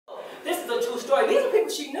a true story. These are people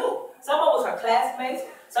she knew. Some of them was her classmates.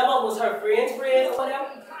 Some of them was her friends' or whatever.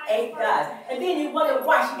 8 guys. And then you wonder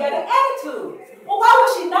why she got an attitude. Well, why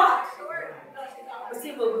was she not? But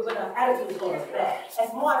see, when her attitude was going back,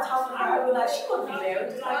 as more I talked to her, I realized she wouldn't be married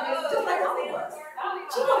just like all of us.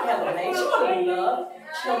 She wouldn't have a name. She wouldn't be loved.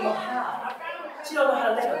 She don't know how. She don't know how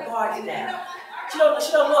to let her guard down. She don't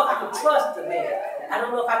know if I can trust the man. I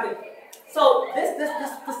don't know if I could. So this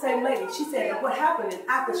the same lady. She said that what happened is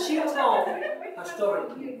after she told her story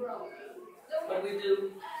to me, what we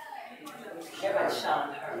do, everybody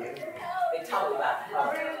shunned her. They talk about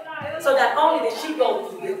her. So not only did she go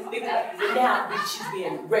through this, but now she's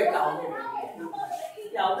being raped all over again.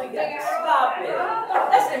 Y'all, we got to stop it.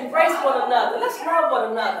 Let's embrace one another. Let's love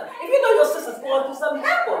one another. If you know your sister's going through something,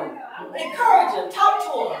 help them. Encourage them. Talk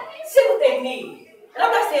to them. See what they need. And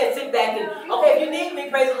I'm not saying sit back and, okay, if you need me,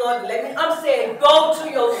 praise the Lord, let me. I'm saying go to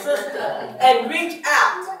your sister and reach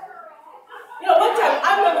out. You know, one time,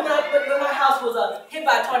 I remember when my house was hit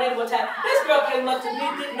by a tornado one time, this girl came up to me,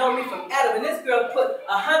 didn't know me from Adam, and this girl put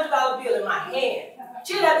a $100 bill in my hand.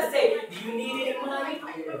 She didn't have to say, do you need any money?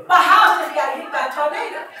 My house just got hit by a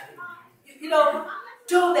tornado. You know,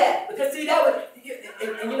 do that. Because see, that was,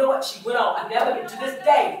 and you know what? She went on. I never, to this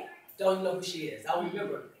day, don't even know who she is. I don't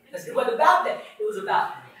remember her. Because it wasn't about that. It was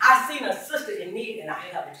about, I seen a sister in need and I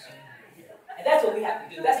helped her. And that's what we have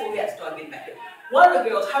to do. That's what we have to start getting back to. One of the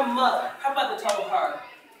girls, her mother told her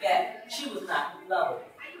that she was not lovable.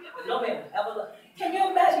 But no man would ever love. Can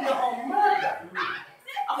you imagine your own mother?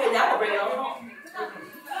 Okay, now I'm going to bring it on home.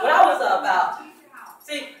 When I was about,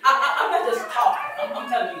 see, I'm not just talking. I'm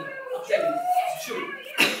telling you the truth.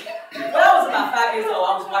 When I was about 5 years old,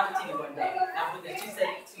 I was watching TV one day. I was there. She said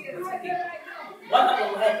two people. One of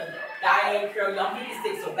them had the Diane curl. I'm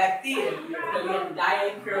 56, so back then, you had the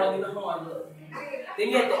Diane curl in the horn look. Then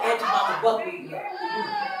you had the Aunt Mama buckwheat look.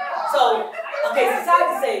 So, okay,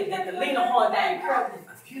 society say that the Lena Horn Diane curl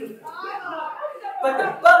was beautiful. But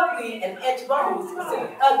the buckwheat and Aunt Mama was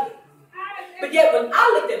considered ugly. But yet, when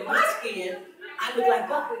I looked at my skin, I look like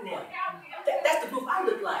buckwheat now. That's the group I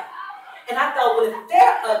look like. And I thought, well, if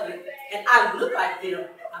they're ugly and I look like them,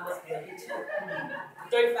 I must be ugly too. For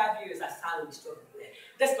 35 years, I silently struggled with that.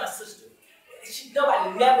 That's my sister.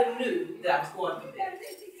 Nobody never knew that I was going through that.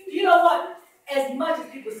 You know what? As much as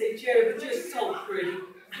people say, Jerry, but you're so pretty,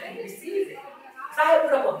 I didn't receive it. So I had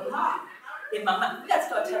put up a block in my mind. We got to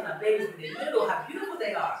start telling our babies when they're little how beautiful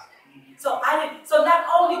they are. So not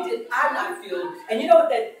only did I not feel, and you know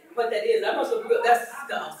what that is? I'm also real. That's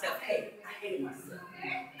self-hate. I hated myself.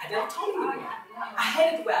 I never told you that. I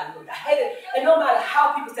hated the way I looked. I hated, and no matter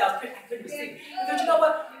how people say I was pretty, I couldn't receive it. Because you know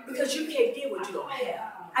what? Because you can't get what you don't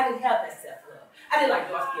have. I didn't have that self-love. I didn't like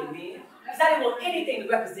dark-skinned men. Because I didn't want anything to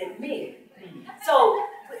represent men. So,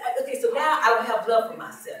 okay, so now I don't have love for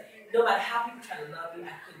myself. No matter how people try to love me,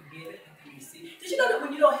 I couldn't give it, I couldn't receive it. Did you know that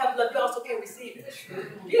when you don't have love, you also can't receive it?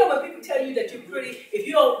 You know when people tell you that you're pretty, if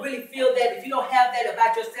you don't really feel that, if you don't have that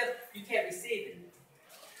about yourself, you can't receive it.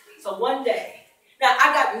 So one day, now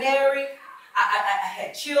I got married, I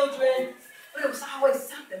had children, but it was always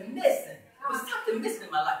something missing. There was something missing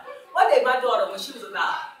in my life. One day my daughter, when she was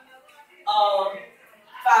about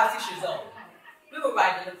 5, 6 years old, we were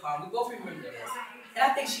riding in the car, and we both remember this. And I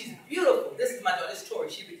think she's beautiful. This is my daughter, this is Tori,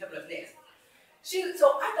 she'll be coming up next.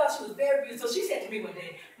 So I thought she was very beautiful. So she said to me one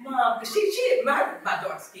day, Mom, because she admired my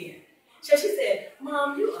dark skin. So she said,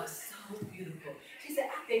 Mom, you are so beautiful. She said,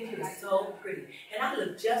 I think you're so pretty. And I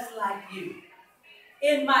look just like you.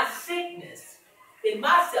 In my sickness, in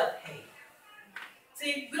my self-hate.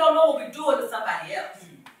 See, we don't know what we're doing to somebody else.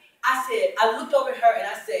 I looked over at her and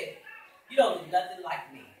I said, you don't look nothing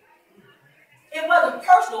like me. It wasn't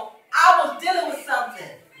personal. I was dealing with something.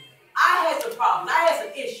 I had some problems. I had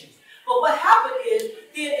some issues. But what happened is,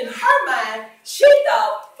 then in her mind, she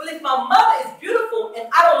thought, well, if my mother is beautiful and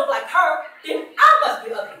I don't look like her, then I must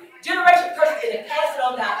be ugly. Generation curses and pass it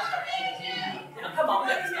on down to her. Now, come on,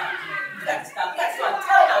 we got to stop. We got to stop. We got to start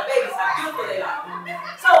telling our babies how beautiful they are.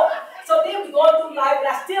 So then we're going through life, and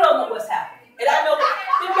I still don't know what's happening. And I know that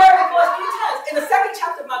I've been married for a few times. In the second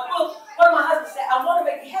chapter of my book, one of my husbands said, I want to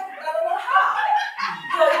make you happy, but I don't know how.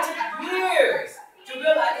 You know, it took years to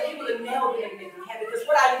realize that he would have never been able to make me happy, because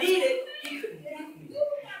what I needed, he couldn't give me.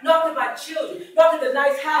 Nor could my children, nor could the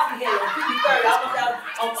nice house we had on 53rd. I was out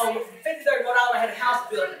on 53rd, Rhode Island, I had a house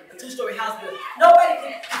built, a 2-story house built. Nobody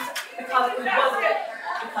could, because it was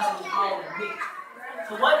all in me.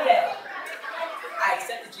 So one day, I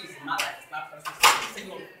accepted Jesus in my life as my personal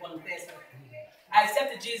Savior. I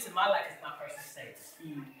accepted Jesus in my life as my personal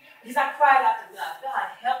Savior. Because I cried out to God, God,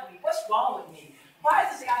 help me. What's wrong with me? Why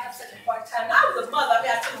is it that I have such a hard time? Now, I was a mother,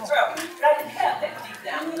 I took trouble, but I didn't have that deep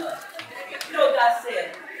down love.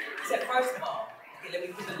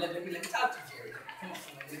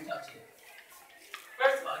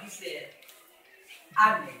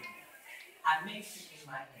 I made you. I made you in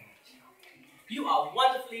my image. You are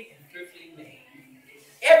wonderfully and fearfully made.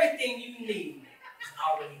 Everything you need is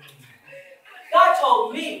already in you. God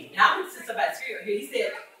told me, now I'm going to sit somebody's here, he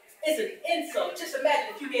said, it's an insult. Just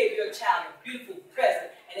imagine if you gave your child a beautiful present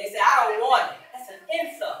and they say, I don't want it. That's an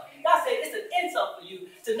insult. God said it's an insult for you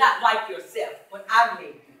to not like yourself when I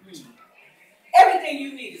made you. Everything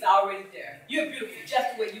you need is already there. You're beautiful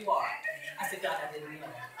just the way you are. I said, God, I didn't know.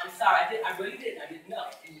 I'm sorry, I really didn't. I didn't know.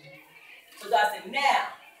 So God said, now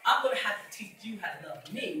I'm going to have to teach you how to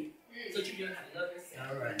love me so that you learn how to love yourself.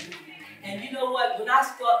 All right. And you know what? When God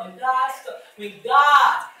started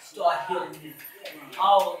healing me,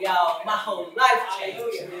 oh, y'all, my whole life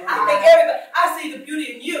changed. I think everybody, I see the beauty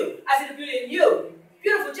in you. I see the beauty in you.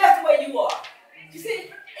 Beautiful just the way you are. You see,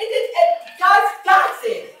 God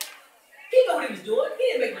said it. He knew what he was doing. He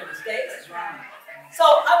didn't make no mistakes. So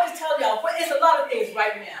I'm just telling y'all, it's a lot of things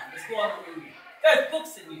right now that's going on in you. There's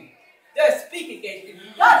books in you. There's speaking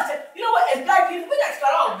engagements. God said, you know what, as black people, we got to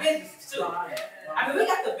start our own businesses too. I mean, we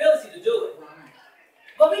got the ability to do it.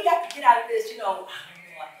 But we got to get out of this, you know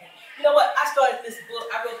what, I started this book,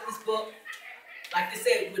 I wrote this book, like they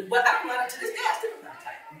said, with what I don't know, to this day, I still don't know how to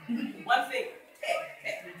type. One thing,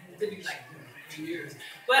 it took me like 2 years.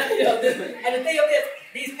 But, you know, and the thing of this,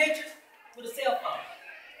 these pictures with a cell phone.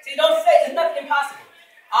 See, don't say, it's nothing impossible.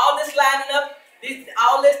 All this lining up,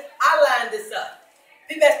 I lined this up.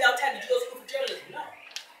 People ask me all the time, did you go to school for journalism? No.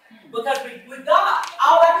 Because with God,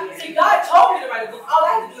 God told me to write a book. All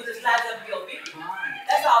I had to do is just line up and be obedient.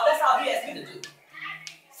 That's all he asked me to do.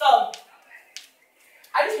 So,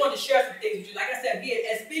 I just wanted to share some things with you. Like I said,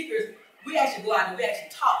 as speakers, we actually go out and we actually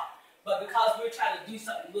talk. But because we're trying to do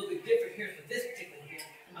something a little bit different here for this particular year,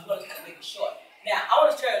 I'm going to kind of make it short. Now, I want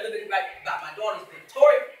to share a little bit about my daughter's book.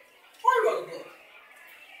 Tori wrote a book.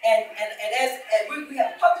 And we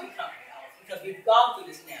have a publishing company because we've gone through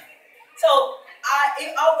this now. So,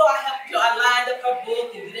 although I lined up her book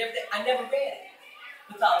and did everything, I never read it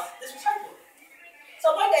because this was her book.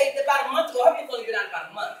 So one day, about a month ago, her book only been out about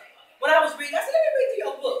a month. When I was reading, I said, let me read through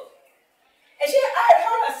your book. And I had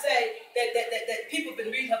heard her say that people have been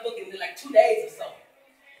reading her book in like 2 days or so.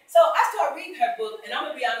 So I started reading her book, and I'm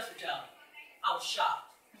going to be honest with y'all. I was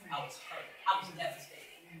shocked. I was hurt. I was devastated.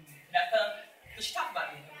 Because she talked about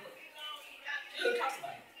it in her book. She really talks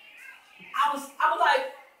about it. I was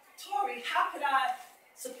like, Tori, how could I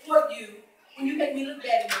support you when you make me look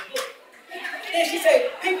bad in your book? Then she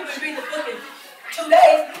said, people have been reading the book in 2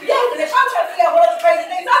 days. Yeah, because they're trying to figure out what other crazy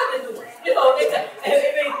things I've been doing. You know,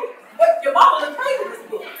 your mama looked crazy in this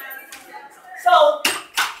book. So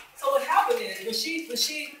what happened is, I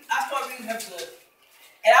started reading her book,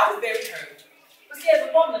 and I was very hurt. But see, as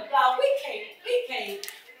a woman of God, we can't,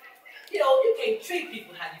 you can't treat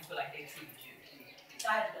people how you feel like they treated you. So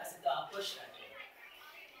I said, God, what should I do?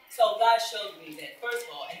 So God showed me that, first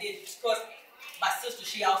of all, and then, of course, my sister,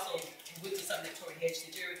 she also went to something that Tori had.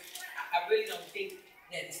 She said, Jerri, I really don't think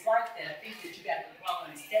that it's like that. I think that you got the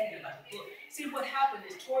wrong understanding about the book. See, what happened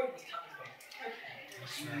is Tori was talking about her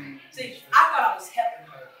pain. See, I thought I was helping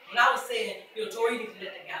her. When I was saying, Tori, you need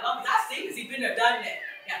to let that guy alone. Because I see this. He's been there, done that.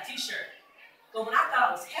 Got a t-shirt. But when I thought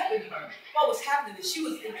I was helping her, what was happening is she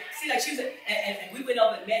was, and we went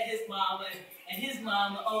over and met his mama, and his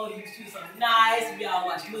mama, she was so nice, we all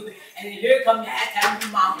watched movies, and then here comes the hashtag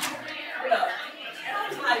mama. And I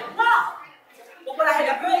was like, wow. But what I had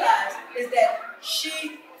to realize is that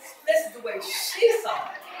this is the way she saw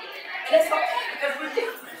it. And it's okay, because we're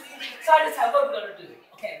different. So I decided, what are we going to do?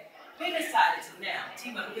 Okay, we decided to now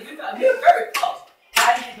team up, because we're very close.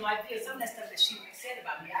 I had no idea. Some of that stuff that she said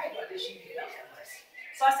about me, I had no idea she felt that way.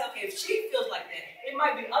 So I said, okay, if she feels like that, it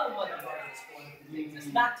might be other mother and daughters that's going through things that's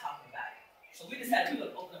not talking about it. So we decided we're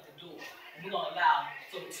going to open up the door, and we're going to allow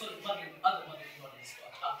so the other mothers and daughters to start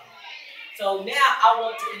talking about it. So now I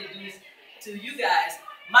want to introduce to you guys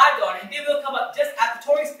my daughter, and then we'll come up just after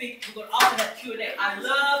Tori speaks. We're going to also have Q&A. I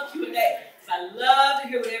love Q&A, because I love to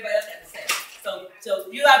hear what everybody else has to say. So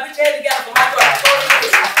you guys put your hands together for my daughter.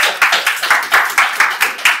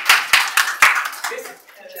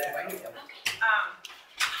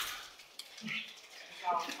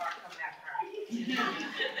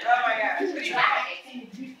 Oh my gosh.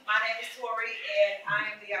 My name is Tori, and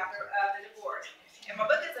I am the author of The Divorce. And my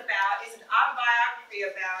book is an autobiography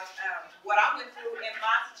about what I went through in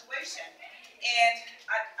my situation. And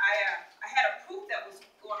I had a proof that was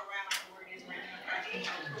going around. I don't know where it is right now.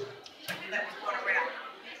 That was going around.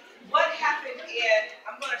 What happened is,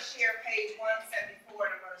 I'm going to share page 174,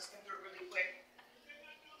 and I'm going to skim through it really quick.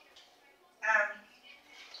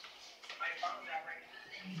 My phone's not right.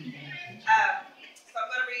 So I'm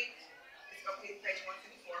going to read, let's go page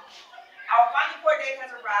 154. Our final court date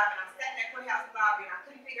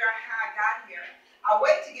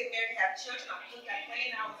have children. I put that plan.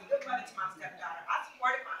 I was a good mother to my stepdaughter. I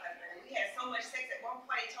supported my husband. We had so much sex. At one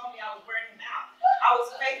point, he told me I was wearing him out. I was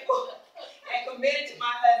faithful and committed to my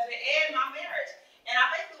husband and my marriage. And I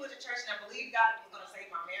basically went to church and I believed God was going to save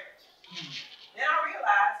my marriage. Then I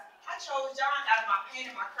realized I chose John out of my pain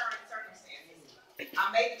and my current circumstances.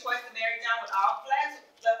 I made the choice to marry John with all the flags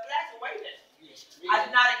were waving. I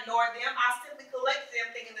did not ignore them. I simply collected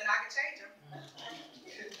them thinking that I could change them.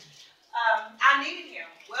 I needed him.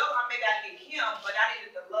 Well, maybe I didn't need him, but I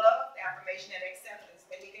needed the love, the affirmation, and acceptance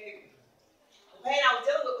that he gave me. The pain I was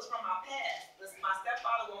dealing with was from my past. My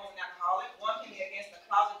stepfather was an alcoholic, one hit me against the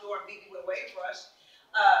closet door and beat me with a wave brush.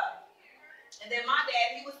 And then my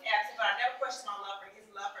dad, he was absent, but I never questioned his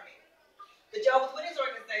love for me. The Jehovah's Witness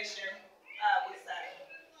organization was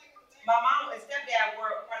my mom and stepdad were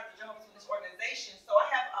a part of the Jehovah's Witness organization, so I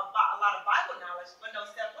have a lot of Bible knowledge, but no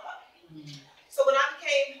step-love. So when I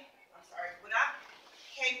became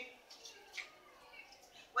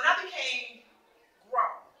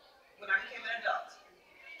grown, when I became an adult,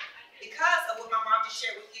 because of what my mom just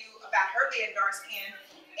shared with you about her being dark skinned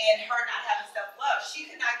and her not having self-love, she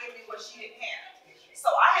could not give me what she didn't have. So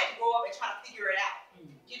I had to grow up and try to figure it out.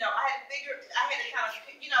 I had to kind of,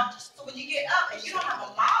 so when you get up and you don't have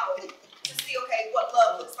a model to see, okay, what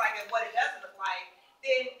love looks like and what it doesn't look like,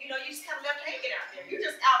 then, you just kind of left hanging out there. You're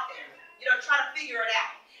just out there, trying to figure it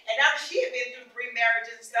out. And now that she had been through 3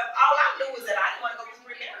 marriages and stuff, all I knew was that I didn't want to go through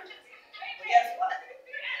 3 marriages. But guess what?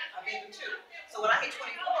 I've been through 2. So when I hit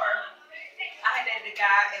 24, I had dated a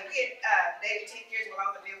guy, and we had dated 10 years while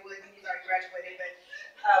I was in Millwood, and he was already graduated, but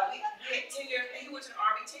we had 10 years, and he went to the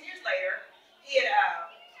Army. 10 years later,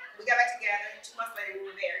 we got back together. 2 months later, we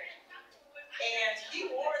were married. And he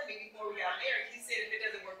warned me before we got married. He said, if it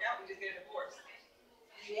doesn't work out, we just get a divorce.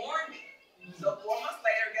 He warned me. So 4 months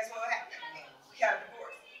later, guess what happened? We got a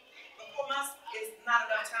divorce. But 4 months is not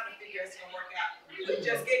enough time to figure it's going to work out. We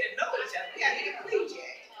just get to know each other. We hadn't even believed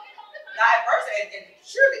yet. Now, at first, and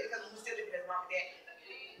surely because we were still living as mom and daddy.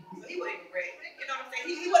 So he wasn't even ready. You know what I'm saying?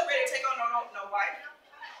 He wasn't ready to take on no wife.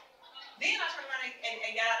 Then I turned around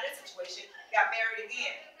and got out of this situation, got married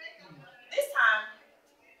again. This time,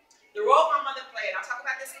 the role my mother played, I'll talk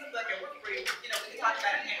about this in the book and we're free, we can talk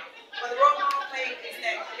about it now. But the role my mom played is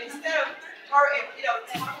that instead of her,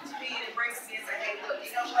 talking to me and embracing me and saying, hey, look,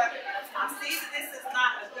 you know what? I see that this is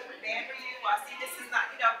not a good man for you. I see this is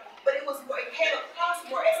not, but it came across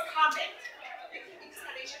more as comment.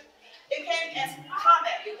 It came as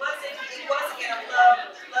comment. It wasn't in a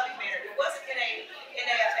loving manner. It wasn't in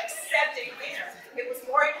a accepting manner. It was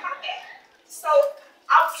more in comment. So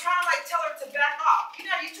I was trying to tell her to back off. You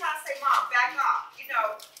try to say, Mom, back off.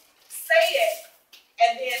 Say it,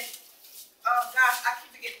 and then, oh gosh, I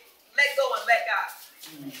keep forgetting. Let go and let God.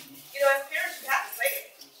 As parents, you have to say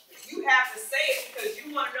it. You have to say it because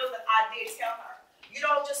you want to know that I did tell her. You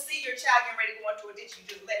don't just see your child getting ready to go into a ditch. You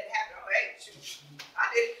just let it happen. Oh, hey, I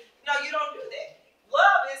did. No, you don't do that.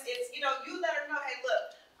 Love is, you let her know, hey,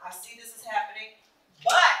 look, I see this is happening,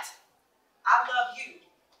 but I love you.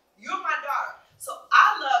 You're my daughter, so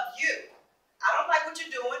I love you. I don't like what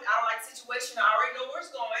you're doing. I don't like the situation. I already know where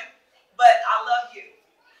it's going, but I love you.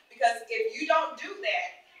 Because if you don't do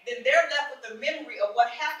that, then they're left with the memory of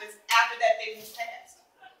what happens after that thing has passed.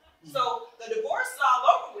 So the divorce is all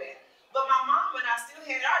over with. But my mom and I still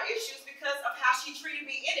had our issues because of how she treated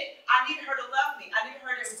me in it. I needed her to love me. I needed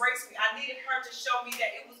her to embrace me. I needed her to show me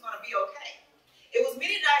that it was going to be okay. It was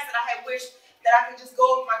many nights that I had wished that I could just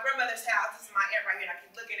go to my grandmother's house. This is my aunt right here, and I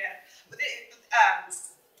keep looking at her. But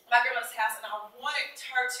my grandmother's house, and I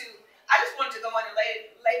just wanted to go in and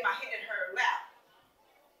lay my head in her lap.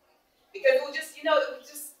 Because it was just,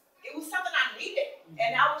 it was something I needed.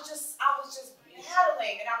 And I was just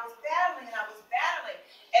battling, and I was battling, and I was battling.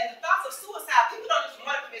 And the thoughts of suicide, people don't just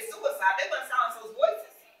want to commit suicide, they want to silence those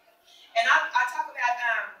voices. And I talk about,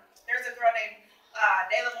 there's a girl named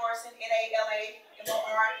Nayla Morrison,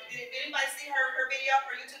 N-A-L-A-M-O-R. Did anybody see her video,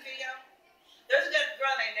 her YouTube video? There's a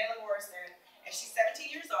girl named Nayla Morrison, and she's 17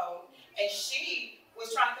 years old, and she was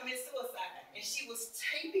trying to commit suicide, and she was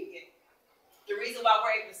taping it. The reason why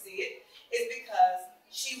we're able to see it is because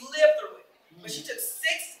she lived through it. But she took 6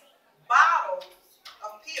 bottles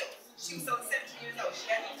of pills. She was only 17 years old.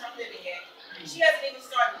 She hasn't even started living yet. She hasn't even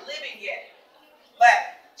started living yet.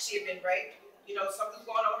 But she had been raped. Something's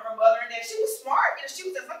going on with her mother and dad. She was smart. She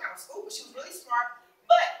was in some kind of school, but she was really smart.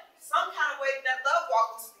 But some kind of way that love walk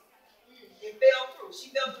was, it fell through.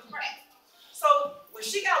 She fell through the crack. So when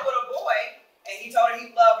she got with a boy, and he told her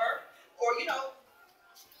he loved her, or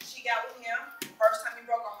she got with him, first time he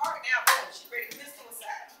broke her heart, now boom, she's ready to commit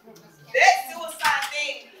suicide. That suicide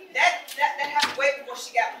thing, that happened way before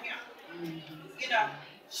she got with him.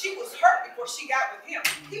 She was hurt before she got with him.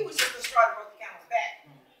 He was just the straw that broke the camel's back.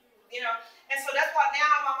 You know? And so that's why now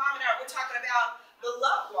my mom and I, we're talking about the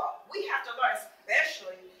love walk. We have to learn,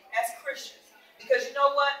 especially as Christians. Because you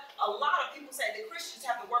know what? A lot of people say that Christians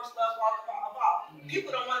have the worst love walk of all.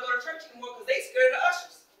 People don't want to go to church anymore because they scared of the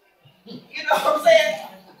ushers. You know what I'm saying?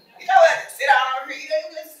 You know what? Sit down over here.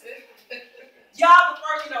 Y'all the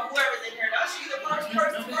first, you know, whoever's in here, the usher, you the first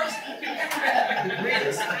person.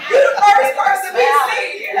 You're the first person we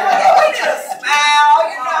see. You know, we need a smile,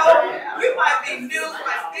 you know. We might be new,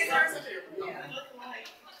 my visitors.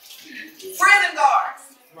 Prison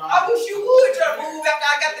guards. I wish you would try to move after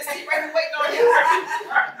I got this seat right here waiting on you.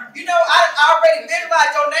 You know, I already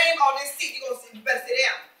visualized your name on this seat. You better sit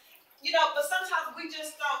down. You know, but sometimes we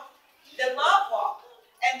just don't, the love walk.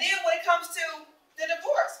 And then when it comes to the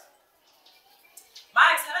divorce,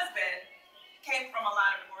 my ex-husband came from a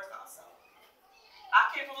line of divorce also. I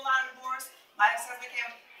came from a line of divorce. My ex-husband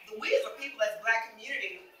came. We as a people, as a black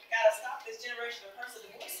community, got to stop this generation of person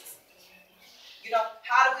divorces. You know,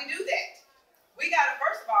 how do we do that? We got to,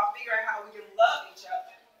 first of all, figure out how we can love each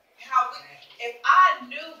other. If I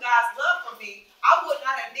knew God's love for me, I would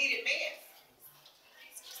not have needed man.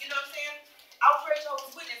 You know what I'm saying? I was raised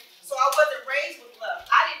Jehovah's Witness, so I wasn't raised with love.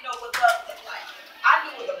 I didn't know what love looked like. I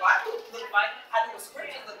knew what the Bible looked like. I knew what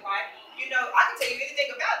scriptures looked like. You know, I can tell you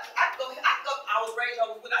anything about it. I was raised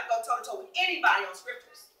Jehovah's Witness. I can go toe-to-toe with anybody on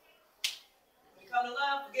scriptures. When it comes to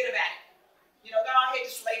love, forget about it. You know, God, I hate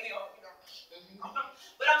to slay me on, you know.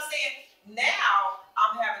 But I'm saying, now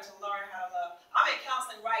I'm having to learn how to love. I'm in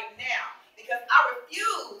counseling right now because I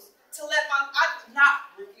refuse to let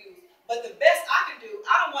not refuse, but the best I can do,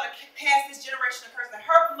 I don't want to pass this generational curse that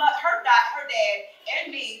her dad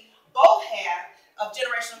and me both have of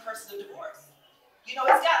generational curses of divorce. You know,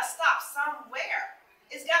 it's got to stop somewhere.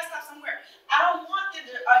 It's got to stop somewhere. I don't want them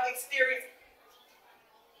to experience,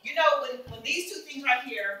 you know, when these two things right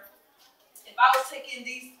here, if I was taking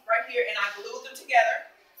these right here and I glued them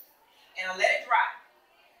together and I let it dry,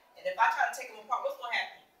 and if I try to take them apart, what's going to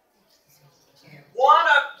happen? One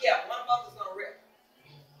of them is going to rip.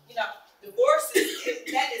 You know, divorce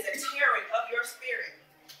that is a tearing of your spirit.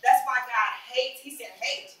 That's why God hates. He said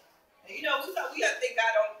hate. And you know, we got to think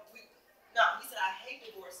God don't. No, he said I hate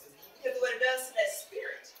divorces because of what it does to that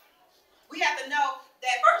spirit. We have to know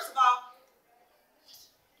that first of all,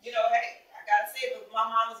 you know, hey, I gotta say it, but my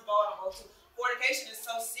mom is bold. I'm bold too. Fornication is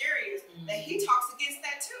so serious that he talks against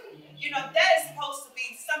that too. You know, that is supposed to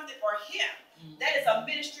be something for him. That is a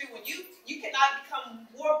ministry when you cannot become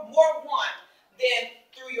more one than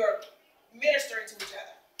through your ministering to each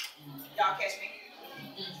other. Y'all catch me?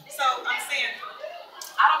 So I'm saying,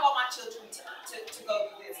 I don't want my children to go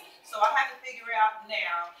through this. So I have to figure out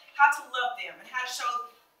now how to love them and how to show.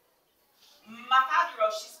 My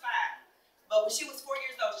 5-year-old, she's 5. But when she was 4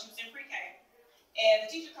 years old, she was in pre-K. And the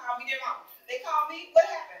teacher called me, their mom. They called me, what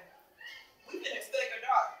happened? We didn't expect your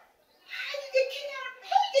daughter. How you get kicked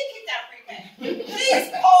out of pre-K? She's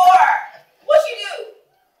 4. What you do?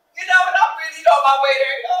 You know, and I'm really on my way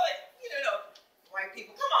there. You know, white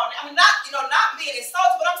people, come on. I mean, not being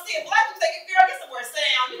insulted, but I'm seeing black people saying, girl, get somewhere, sit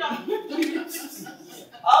down, you know.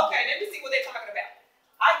 Okay, let me see what they're talking about.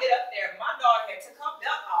 I get up there, my daughter had took her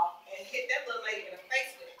belt off and hit that little lady in the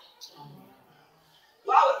face with it.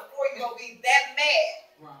 Why would a 4-year-old be that mad?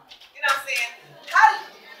 Right. You know what I'm saying?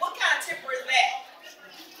 What kind of temper is that?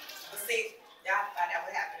 But see, y'all find out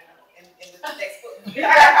what happened in the next book. This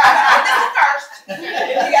is first.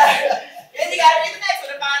 Then you got to read the next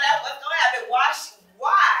one to find out what's going to happen.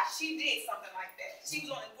 Why she did something like that. She was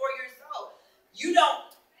only 4 years old. You don't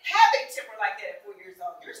have a temper like that at 4 years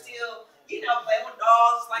old. You're still, you know, playing with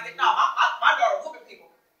dolls like that. No, my daughter whooping people.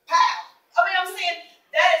 Pow. I mean, I'm saying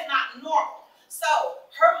that is not normal. So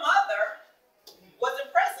her mother wasn't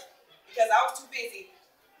present because I was too busy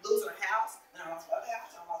losing a house, and I lost my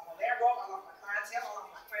house, I lost my land roll, I lost my clientele, I lost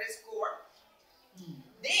my credit score.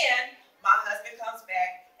 Then my husband comes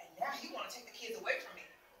back, and now he want to take the kids away from me.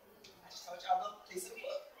 I just told y'all a little piece of the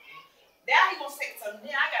book. Now he wants to take, so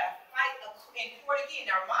now I got to fight in court again.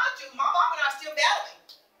 Now mind you, my mom and I are still battling.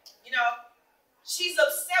 You know, she's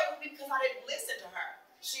upset with me because I didn't listen to her.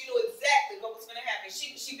 She knew exactly what was going to happen.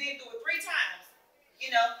 She been through it 3 times,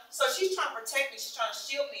 you know. So she's trying to protect me. She's trying to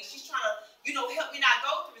shield me. She's trying to, you know, help me not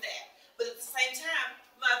go through that. But at the same time,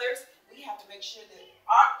 mothers, we have to make sure that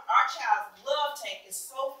our child's love tank is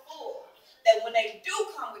so full that when they do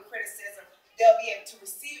come with criticism, they'll be able to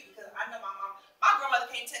receive it. Because I know my grandmother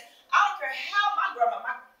can't tell. I don't care how my grandma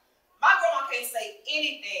can't say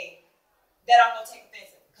anything that I'm going to take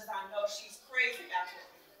offense at because I know she's crazy about it.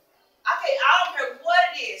 I don't care what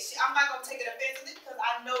it is. I'm not going to take it offensively because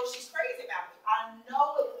I know she's crazy about it. I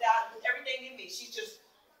know it without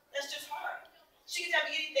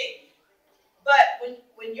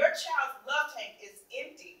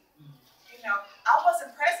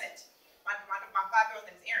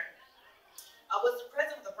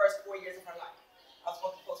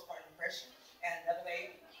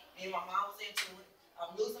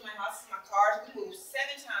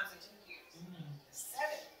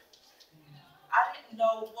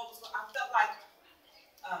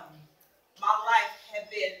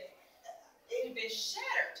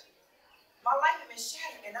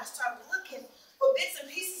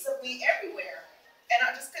me everywhere, and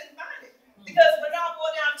I just couldn't find it. Because when I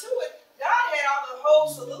boiled down to it, God had all the whole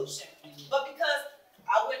solution. But because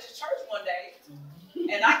I went to church one day,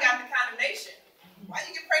 and I got the condemnation, why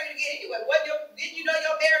you get pregnant again anyway? Didn't you know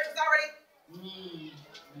your marriage was already?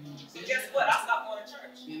 So guess what? I stopped going to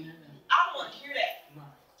church. I don't want to hear that.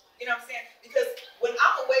 You know what I'm saying? Because when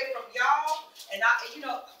I'm away from y'all, and I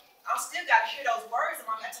still got to hear those words in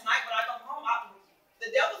my head tonight. When I come home, the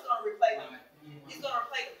devil's going to replay them. He's going to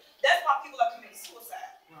replay them. That's why people are committing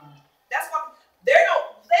suicide. That's why they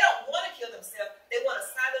don't want to kill themselves. They want to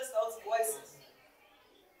silence those voices.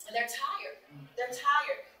 And they're tired. They're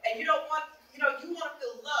tired. And you don't want, you want to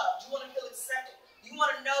feel loved. You want to feel accepted. You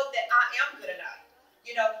want to know that I am good enough.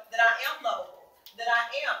 That I am lovable. That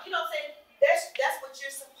I am. You know what I'm saying? That's what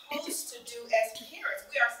you're supposed to do as parents.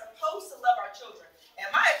 We are supposed to love our children. And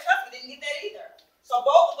my ex-husband didn't get that either. So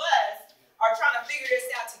both of us are trying to figure this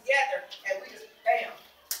out together. And we just, bam.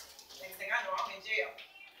 Next thing I know, I'm in jail.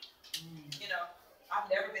 I've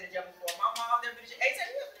never been in jail before. My mom never been in jail. Hey,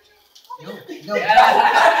 you ever been in jail? No.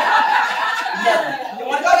 You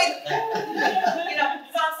want to go in?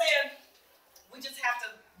 So I'm saying, we just have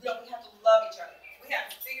to, we have to love each other. We have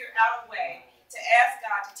to figure out a way to ask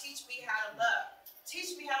God to teach me how to love.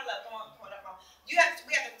 Teach me how to love. Come on up, Mom. We have to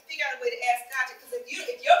figure out a way to ask God to, because if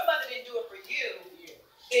your mother didn't do it for you,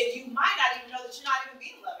 then you might not even know that you're not even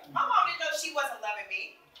being loving. My mom didn't know she wasn't loving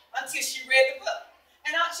me until she read the book.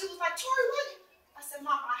 And she was like, Tori, what? I said,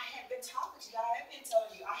 Mom, I had been talking to you. I had been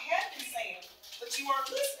telling you. I had been saying, but you weren't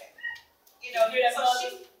listening. You hear that, so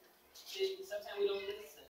sometimes we don't listen.